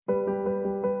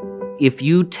If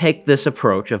you take this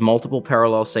approach of multiple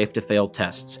parallel safe-to-fail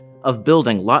tests, of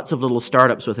building lots of little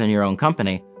startups within your own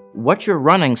company, what you're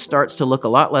running starts to look a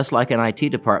lot less like an IT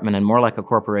department and more like a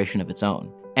corporation of its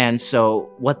own. And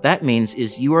so what that means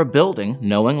is you are building,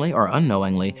 knowingly or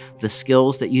unknowingly, the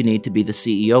skills that you need to be the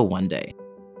CEO one day.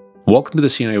 Welcome to the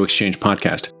CIO Exchange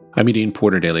podcast. I'm Dean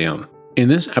Porter de Leon. In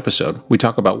this episode, we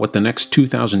talk about what the next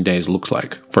 2,000 days looks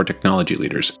like for technology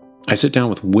leaders. I sit down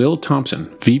with Will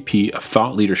Thompson, VP of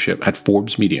Thought Leadership at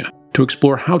Forbes Media, to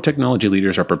explore how technology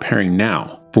leaders are preparing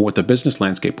now for what the business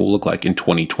landscape will look like in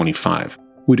 2025.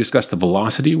 We discuss the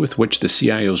velocity with which the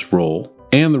CIO's role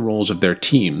and the roles of their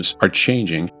teams are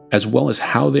changing, as well as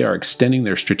how they are extending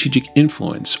their strategic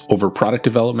influence over product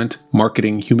development,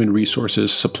 marketing, human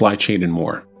resources, supply chain, and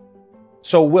more.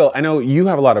 So, Will, I know you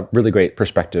have a lot of really great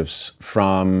perspectives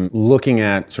from looking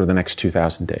at sort of the next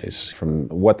 2,000 days, from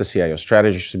what the CIO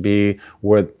strategy should be,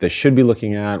 what they should be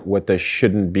looking at, what they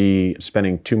shouldn't be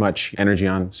spending too much energy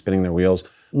on, spinning their wheels.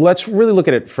 Let's really look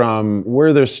at it from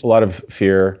where there's a lot of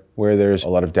fear, where there's a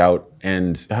lot of doubt,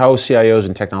 and how CIOs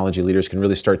and technology leaders can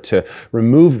really start to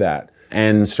remove that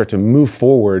and start to move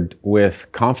forward with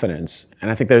confidence.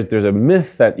 And I think there's a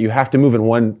myth that you have to move in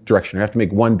one direction, you have to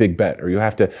make one big bet, or you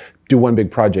have to do one big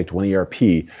project, one ERP,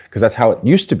 because that's how it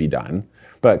used to be done.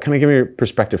 But can I give you your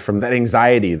perspective from that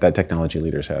anxiety that technology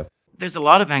leaders have? There's a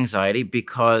lot of anxiety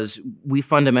because we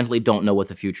fundamentally don't know what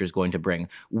the future is going to bring.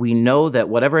 We know that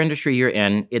whatever industry you're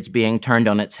in, it's being turned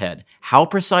on its head. How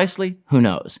precisely? Who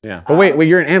knows? Yeah. But wait,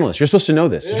 you're an analyst. You're supposed to know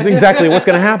this. Exactly what's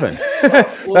going to happen.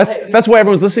 That's why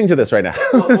everyone's listening to this right now.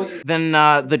 Then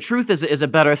the truth is a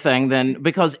better thing than,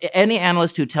 because any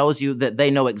analyst who tells you that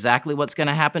they know exactly what's going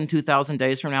to happen 2,000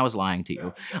 days from now is lying to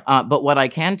you. But what I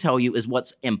can tell you is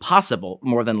what's impossible,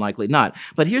 more than likely not.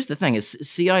 But here's the thing, is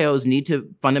CIOs need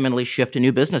to fundamentally shift to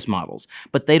new business models,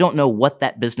 but they don't know what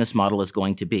that business model is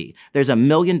going to be. There's a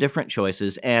million different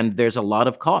choices, and there's a lot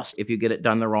of cost if you get it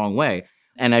done the wrong way.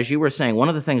 And as you were saying, one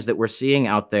of the things that we're seeing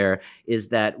out there is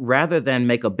that rather than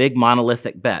make a big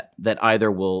monolithic bet that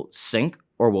either will sink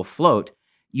or will float,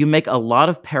 you make a lot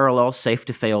of parallel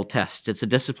safe-to-fail tests. It's a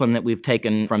discipline that we've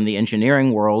taken from the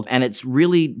engineering world, and it's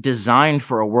really designed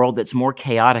for a world that's more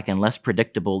chaotic and less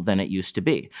predictable than it used to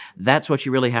be. That's what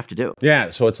you really have to do. Yeah,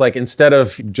 so it's like instead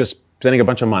of just spending a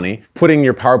bunch of money, putting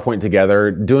your PowerPoint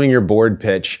together, doing your board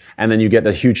pitch, and then you get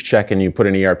a huge check and you put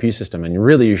an ERP system. And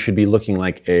really, you should be looking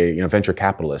like a venture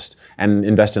capitalist and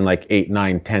invest in like 8,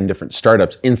 9, 10 different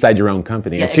startups inside your own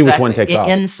company and see which one takes off.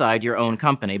 Inside your own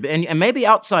company, and maybe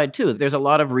outside too. There's a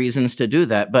lot of reasons to do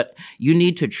that, but you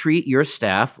need to treat your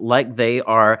staff like they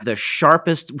are the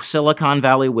sharpest Silicon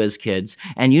Valley whiz kids,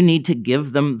 and you need to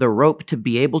give them the rope to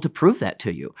be able to prove that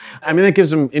to you. I mean, that gives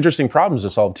them interesting problems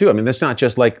to solve too. I mean, that's not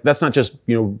just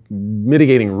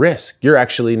mitigating risk. You're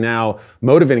actually now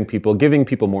motivating people, giving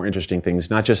people more interesting things,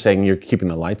 not just saying you're keeping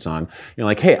the lights on. You're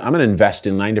like, hey, I'm going to invest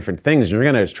in 9 different things. And you're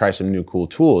going to try some new cool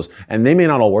tools. And they may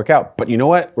not all work out, but you know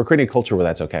what? We're creating a culture where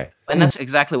that's okay. And that's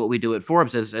exactly what we do at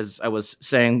Forbes, as I was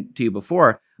saying to you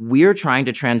before. We're trying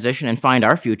to transition and find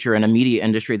our future in a media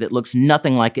industry that looks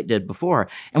nothing like it did before.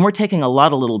 And we're taking a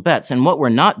lot of little bets. And what we're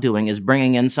not doing is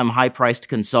bringing in some high-priced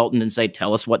consultant and say,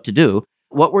 tell us what to do.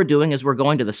 What we're doing is we're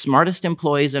going to the smartest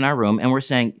employees in our room and we're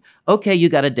saying, okay, you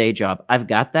got a day job. I've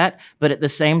got that. But at the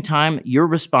same time, you're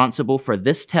responsible for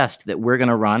this test that we're going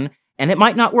to run. And it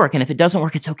might not work. And if it doesn't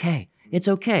work, it's okay. It's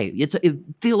okay. It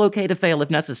feel okay to fail if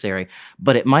necessary,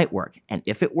 but it might work. And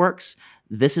if it works,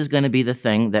 this is going to be the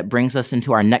thing that brings us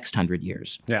into our next 100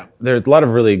 years. Yeah, there's a lot of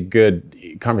really good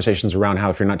conversations around how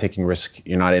if you're not taking risk,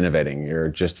 you're not innovating. You're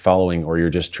just following, or you're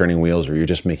just turning wheels, or you're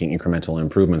just making incremental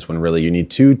improvements when really you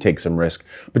need to take some risk,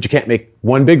 but you can't make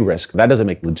one big risk. That doesn't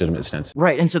make legitimate sense.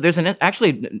 Right, and so there's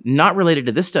actually not related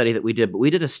to this study that we did, but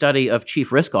we did a study of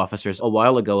chief risk officers a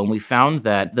while ago, and we found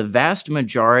that the vast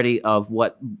majority of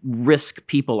what risk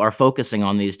people are focusing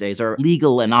on these days are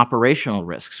legal and operational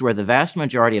risks, where the vast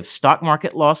majority of stock market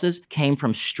losses came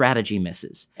from strategy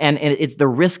misses. And it's the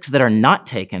risks that are not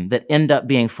taken that end up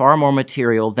being far more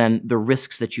material than the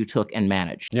risks that you took and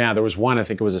managed. Yeah, there was one, I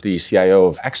think it was the CIO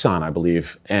of Exxon, I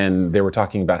believe, and they were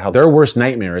talking about how their worst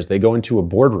nightmare is they go into a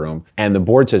boardroom and the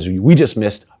board says, we just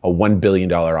missed a $1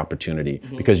 billion opportunity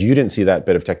because you didn't see that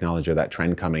bit of technology or that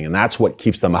trend coming. And that's what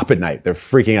keeps them up at night. They're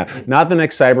freaking out. Not the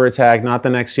next cyber attack, not the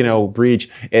next,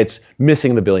 breach. It's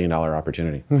missing the $1 billion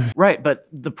opportunity. Right. But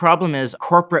the problem is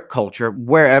corporate culture,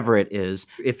 wherever it is,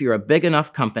 if you're a big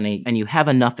enough company and you have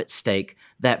enough at stake,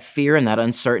 that fear and that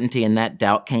uncertainty and that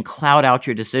doubt can cloud out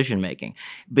your decision making.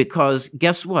 Because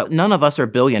guess what? None of us are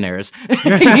billionaires.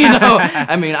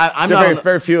 I mean, I'm not.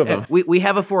 Very few of them. We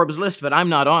have a Forbes list, but I'm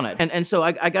not on it. And so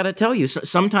I got to tell you,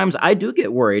 sometimes I do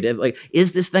get worried. Like,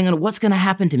 is this thing, and what's going to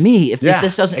happen to me if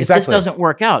this doesn't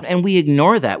work out? And we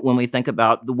ignore that when we think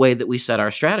about the way that we set our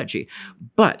strategy.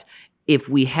 But if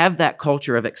we have that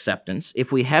culture of acceptance,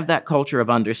 if we have that culture of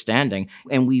understanding,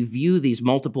 and we view these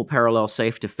multiple parallel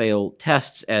safe to fail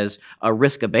tests as a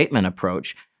risk abatement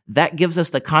approach, that gives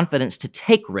us the confidence to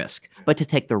take risk, but to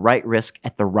take the right risk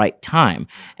at the right time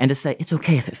and to say, it's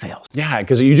okay if it fails. Yeah,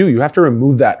 because you have to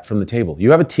remove that from the table.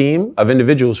 You have a team of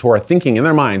individuals who are thinking in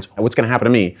their minds, what's going to happen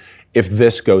to me if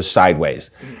this goes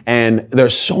sideways? And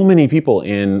there's so many people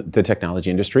in the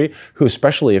technology industry who,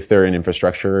 especially if they're in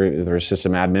infrastructure, they're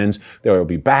system admins, there will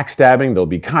be backstabbing, there'll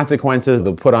be consequences,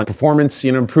 they'll put on performance,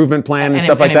 improvement plan and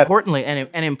stuff like that.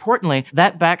 Importantly,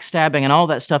 that backstabbing and all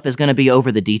that stuff is going to be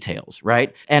over the details,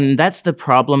 right? And that's the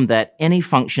problem that any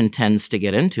function tends to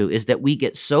get into, is that we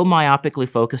get so myopically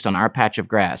focused on our patch of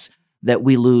grass that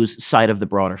we lose sight of the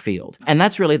broader field. And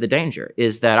that's really the danger,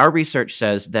 is that our research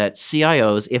says that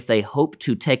CIOs, if they hope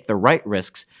to take the right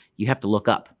risks, you have to look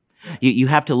up. You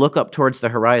have to look up towards the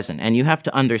horizon, and you have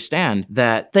to understand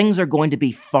that things are going to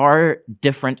be far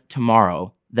different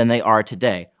tomorrow than they are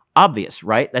today. Obvious,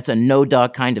 right? That's a no-duh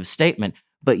kind of statement.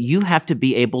 But you have to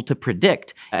be able to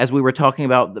predict, as we were talking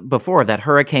about before, that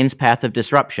hurricane's path of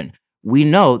disruption. We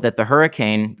know that the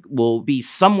hurricane will be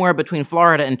somewhere between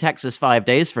Florida and Texas 5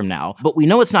 days from now, but we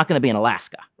know it's not going to be in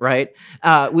Alaska, right?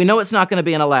 We know it's not going to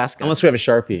be in Alaska. Unless we have a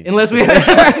Sharpie. Unless we have a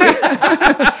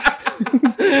Sharpie.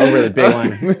 A really big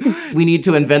one. We need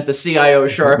to invent the CIO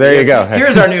Sharpie. There you go.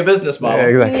 Here's our new business model.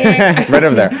 Yeah, exactly. Right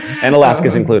over there. And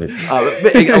Alaska's included.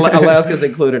 Alaska's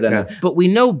included in it. But we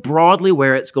know broadly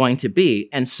where it's going to be.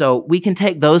 And so we can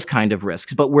take those kind of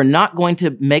risks, but we're not going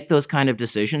to make those kind of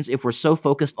decisions if we're so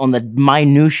focused on the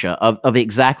minutia of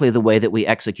exactly the way that we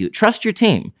execute. Trust your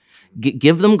team.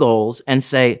 Give them goals and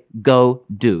say, go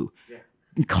do.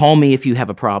 Call me if you have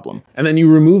a problem. And then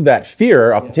you remove that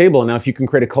fear off the table. And now if you can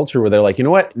create a culture where they're like, you know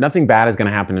what, nothing bad is going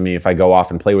to happen to me if I go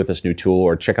off and play with this new tool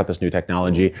or check out this new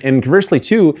technology. And conversely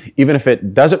too, even if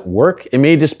it doesn't work, it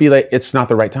may just be like, it's not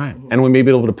the right time. And we may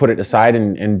be able to put it aside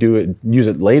and use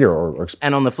it later.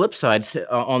 And on the flip side,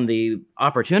 on the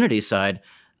opportunity side,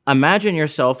 imagine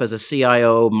yourself as a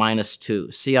CIO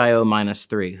 -2, CIO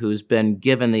 -3, who's been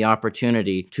given the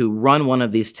opportunity to run one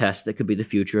of these tests that could be the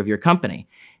future of your company.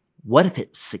 What if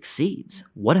it succeeds?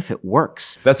 What if it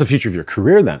works? That's the future of your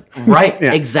career then. Right,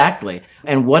 yeah. Exactly.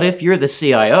 And what if you're the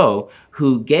CIO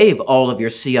who gave all of your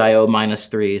CIO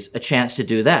 -3s a chance to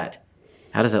do that?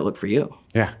 How does that look for you?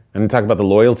 Yeah, and talk about the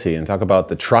loyalty and talk about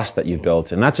the trust that you've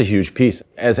built. And that's a huge piece.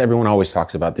 As everyone always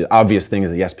talks about, the obvious thing is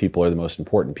that yes, people are the most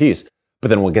important piece. But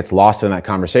then what gets lost in that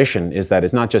conversation is that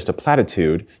it's not just a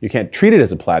platitude. You can't treat it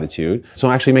as a platitude.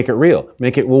 So actually make it real.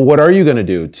 Make it, well, what are you going to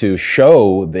do to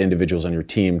show the individuals on your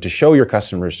team, to show your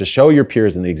customers, to show your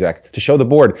peers in the exec, to show the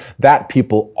board that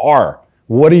people are?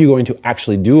 What are you going to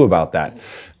actually do about that?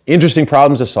 Interesting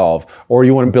problems to solve, or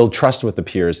you want to build trust with the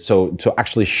peers. So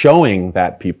actually showing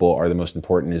that people are the most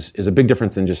important is a big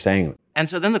difference than just saying it. And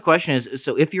so then the question is,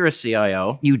 so if you're a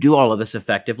CIO, you do all of this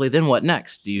effectively, then what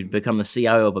next? Do you become the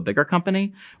CIO of a bigger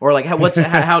company? Or like, what's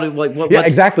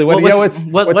exactly. What's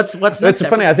next? It's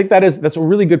funny. I think that's a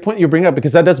really good point you bring up,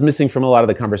 because that does missing from a lot of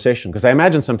the conversation. Because I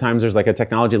imagine sometimes there's like a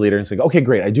technology leader and it's like, okay,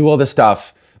 great, I do all this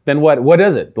stuff. Then what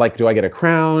is it? Like, do I get a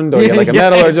crown? Do I get like a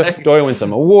medal? Exactly. Or do I win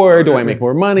some award? Do I make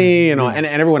more money? And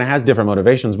everyone has different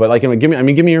motivations. But like,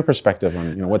 give me your perspective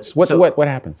on what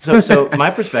happens. So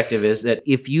my perspective is that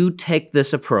if you take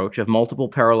this approach of multiple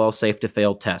parallel safe to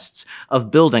fail tests, of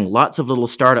building lots of little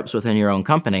startups within your own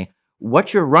company,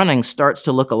 what you're running starts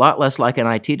to look a lot less like an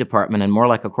IT department and more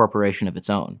like a corporation of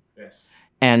its own. Yes.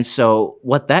 And so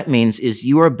what that means is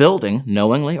you are building,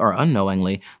 knowingly or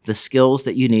unknowingly, the skills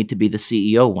that you need to be the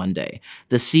CEO one day.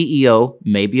 The CEO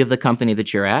maybe of the company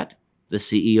that you're at, the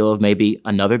CEO of maybe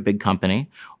another big company,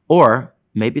 or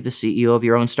maybe the CEO of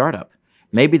your own startup.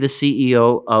 Maybe the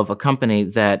CEO of a company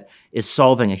that is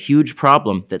solving a huge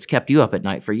problem that's kept you up at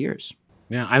night for years.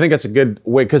 Yeah, I think that's a good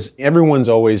way, because everyone's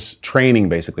always training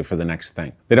basically for the next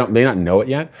thing. They not know it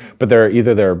yet, but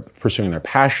they're pursuing their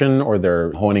passion or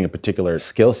they're honing a particular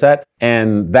skill set.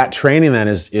 And that training then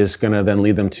is going to then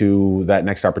lead them to that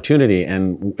next opportunity.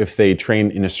 And if they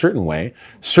train in a certain way,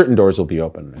 certain doors will be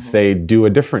open. If they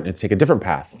take a different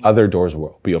path, other doors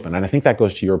will be open. And I think that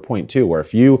goes to your point too, where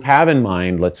if you have in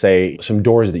mind, let's say, some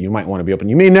doors that you might want to be open,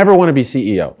 you may never want to be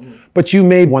CEO, but you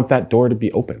may want that door to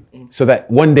be open. so that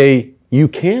one day you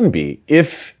can be,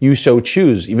 if you so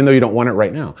choose, even though you don't want it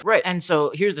right now. Right. And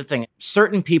so here's the thing.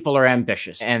 Certain people are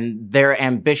ambitious and their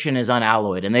ambition is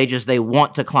unalloyed and they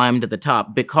want to climb to the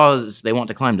top because they want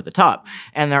to climb to the top.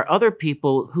 And there are other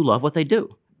people who love what they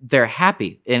do. They're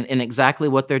happy in exactly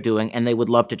what they're doing and they would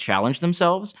love to challenge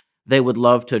themselves. They would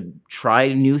love to try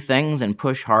new things and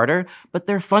push harder, but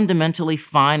they're fundamentally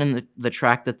fine in the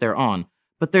track that they're on.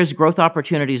 But there's growth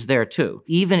opportunities there too.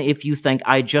 Even if you think,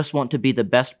 I just want to be the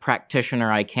best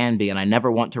practitioner I can be and I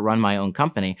never want to run my own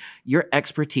company, your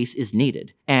expertise is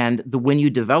needed. And when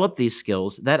you develop these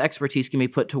skills, that expertise can be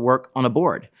put to work on a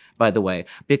board, by the way,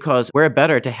 because we're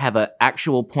better to have an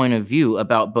actual point of view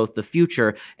about both the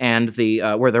future and the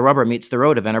where the rubber meets the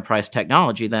road of enterprise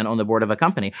technology than on the board of a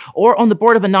company or on the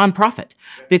board of a nonprofit.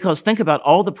 Because think about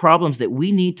all the problems that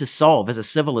we need to solve as a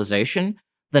civilization.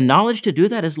 The knowledge to do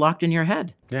that is locked in your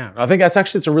head. Yeah, I think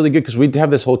it's really good because we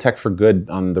have this whole tech for good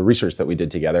on the research that we did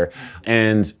together.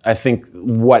 And I think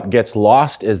what gets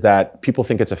lost is that people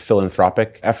think it's a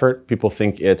philanthropic effort. People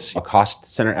think it's a cost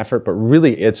center effort, but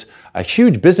really it's a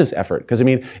huge business effort. Because I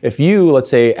mean, if you, let's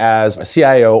say as a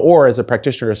CIO or as a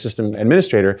practitioner or system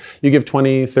administrator, you give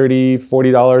 $20, $30,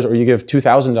 $40, or you give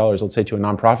 $2,000, let's say to a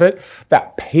nonprofit,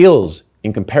 that pales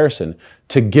in comparison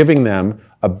to giving them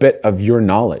a bit of your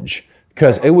knowledge.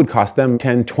 Because it would cost them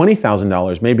 $10,000,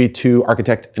 $20,000 maybe to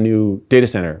architect a new data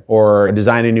center or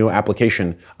design a new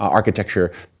application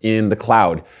architecture in the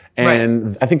cloud. And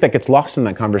right. I think that gets lost in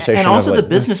that conversation. And also the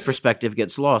business perspective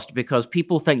gets lost because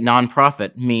people think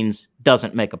nonprofit means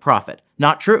doesn't make a profit.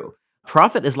 Not true.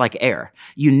 Profit is like air.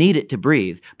 You need it to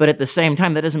breathe. But at the same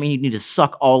time, that doesn't mean you need to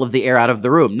suck all of the air out of the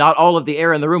room. Not all of the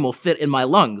air in the room will fit in my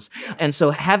lungs. And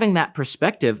so having that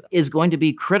perspective is going to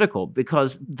be critical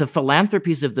because the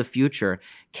philanthropies of the future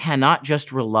cannot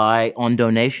just rely on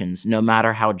donations, no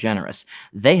matter how generous.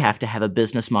 They have to have a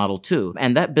business model too.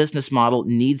 And that business model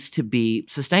needs to be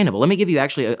sustainable. Let me give you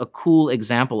actually a cool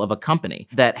example of a company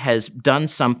that has done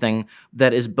something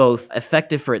that is both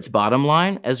effective for its bottom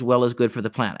line as well as good for the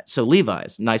planet. So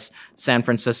Levi's, nice San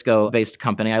Francisco-based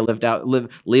company. I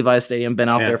Levi's Stadium, been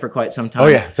out there for quite some time. Oh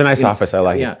yeah, it's a nice office. I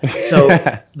like it. So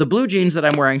the blue jeans that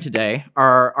I'm wearing today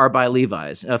are by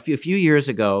Levi's. A few years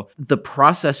ago, the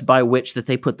process by which that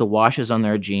they put the washes on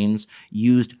their jeans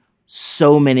used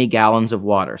so many gallons of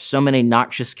water, so many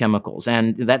noxious chemicals.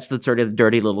 And that's the sort of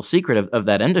dirty little secret of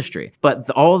that industry. But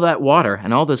all that water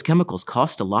and all those chemicals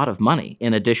cost a lot of money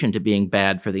in addition to being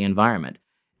bad for the environment.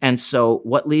 And so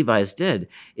what Levi's did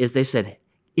is they said,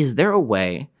 is there a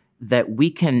way that we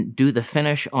can do the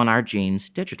finish on our jeans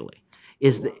digitally?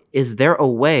 Is there a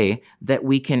way that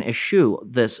we can eschew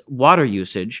this water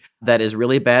usage that is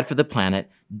really bad for the planet,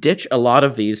 ditch a lot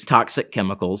of these toxic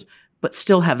chemicals, but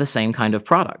still have the same kind of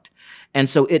product? And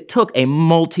so it took a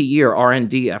multi-year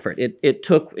R&D effort. It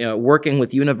took working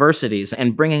with universities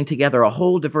and bringing together a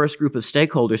whole diverse group of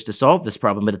stakeholders to solve this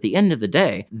problem. But at the end of the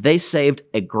day, they saved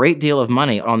a great deal of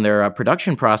money on their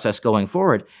production process going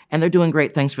forward, and they're doing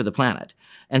great things for the planet.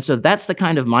 And so that's the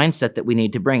kind of mindset that we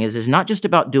need to bring is not just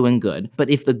about doing good, but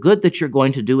if the good that you're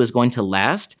going to do is going to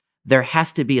last, there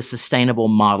has to be a sustainable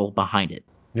model behind it.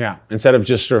 Yeah. Instead of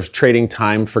just sort of trading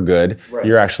time for good, right.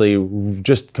 You're actually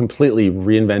just completely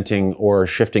reinventing or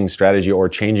shifting strategy or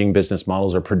changing business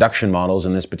models or production models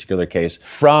in this particular case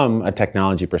from a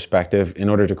technology perspective in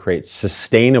order to create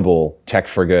sustainable tech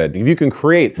for good. If you can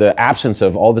create the absence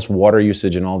of all this water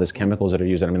usage and all these chemicals that are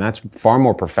used, I mean, that's far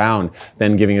more profound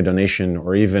than giving a donation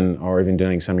or even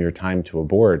donating some of your time to a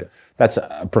board. That's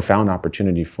a profound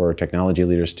opportunity for technology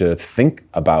leaders to think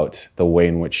about the way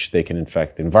in which they can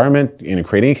affect the environment and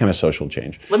create any kind of social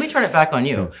change. Let me turn it back on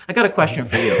you. I got a question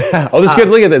for you. Oh, this is good.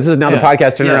 Look at this. This is now the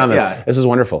podcast turning around this. This is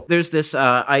wonderful. There's this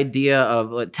idea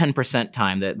of 10%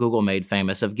 time that Google made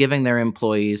famous of giving their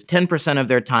employees 10% of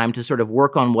their time to sort of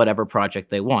work on whatever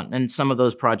project they want. And some of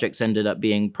those projects ended up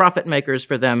being profit makers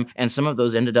for them, and some of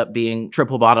those ended up being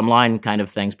triple bottom line kind of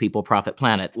things, people, profit,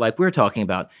 planet, like we're talking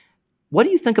about. What do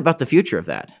you think about the future of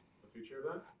that?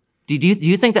 Do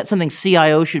you think that's something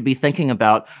CIOs should be thinking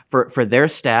about for their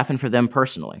staff and for them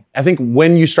personally? I think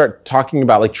when you start talking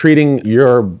about like treating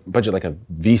your budget like a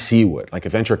VC would, like a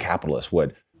venture capitalist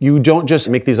would, you don't just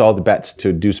make these all the bets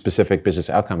to do specific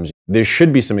business outcomes. There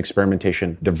should be some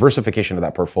experimentation, diversification of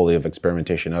that portfolio of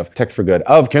experimentation of tech for good,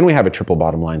 of can we have a triple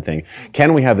bottom line thing?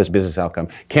 Can we have this business outcome?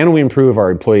 Can we improve our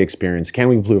employee experience? Can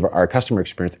we improve our customer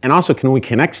experience? And also, can we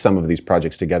connect some of these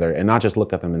projects together and not just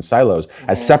look at them in silos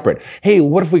as separate? Hey,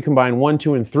 what if we combine 1,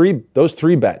 2, and 3, those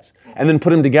 3 bets and then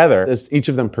put them together as each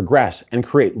of them progress and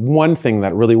create one thing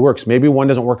that really works. Maybe one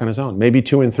doesn't work on its own. Maybe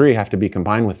 2 and 3 have to be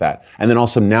combined with that. And then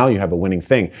also now you have a winning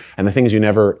thing. And the thing is, you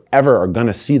never, ever are going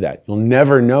to see that. You'll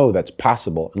never know that's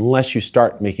possible unless you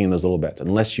start making those little bets,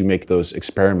 unless you make those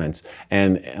experiments.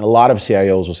 And a lot of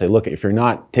CIOs will say, look, if you're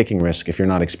not taking risk, if you're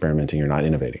not experimenting, you're not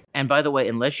innovating. And by the way,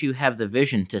 unless you have the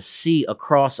vision to see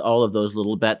across all of those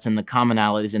little bets and the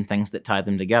commonalities and things that tie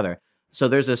them together. So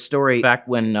there's a story back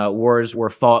when wars were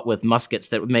fought with muskets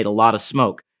that made a lot of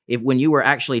smoke. When you were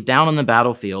actually down on the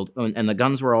battlefield and the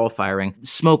guns were all firing,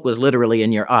 smoke was literally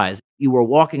in your eyes. You were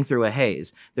walking through a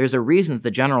haze. There's a reason that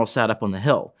the general sat up on the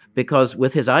hill, because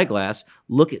with his eyeglass,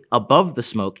 look above the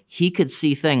smoke, he could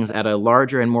see things at a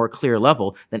larger and more clear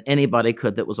level than anybody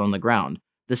could that was on the ground.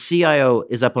 The CIO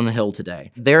is up on the hill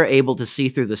today. They're able to see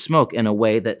through the smoke in a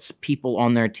way that people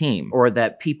on their team or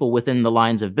that people within the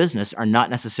lines of business are not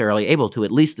necessarily able to.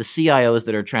 At least the CIOs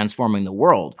that are transforming the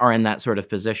world are in that sort of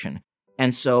position.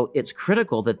 And so it's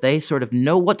critical that they sort of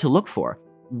know what to look for.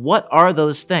 What are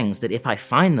those things that if I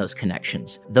find those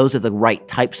connections, those are the right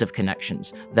types of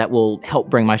connections that will help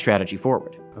bring my strategy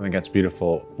forward? I think that's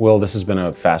beautiful. Will, this has been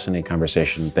a fascinating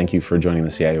conversation. Thank you for joining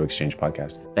the CIO Exchange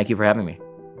podcast. Thank you for having me.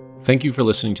 Thank you for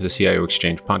listening to the CIO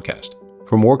Exchange podcast.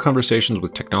 For more conversations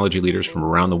with technology leaders from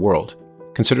around the world,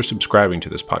 consider subscribing to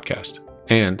this podcast.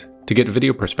 And to get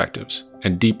video perspectives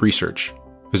and deep research,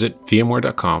 visit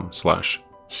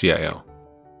vmware.com/CIO.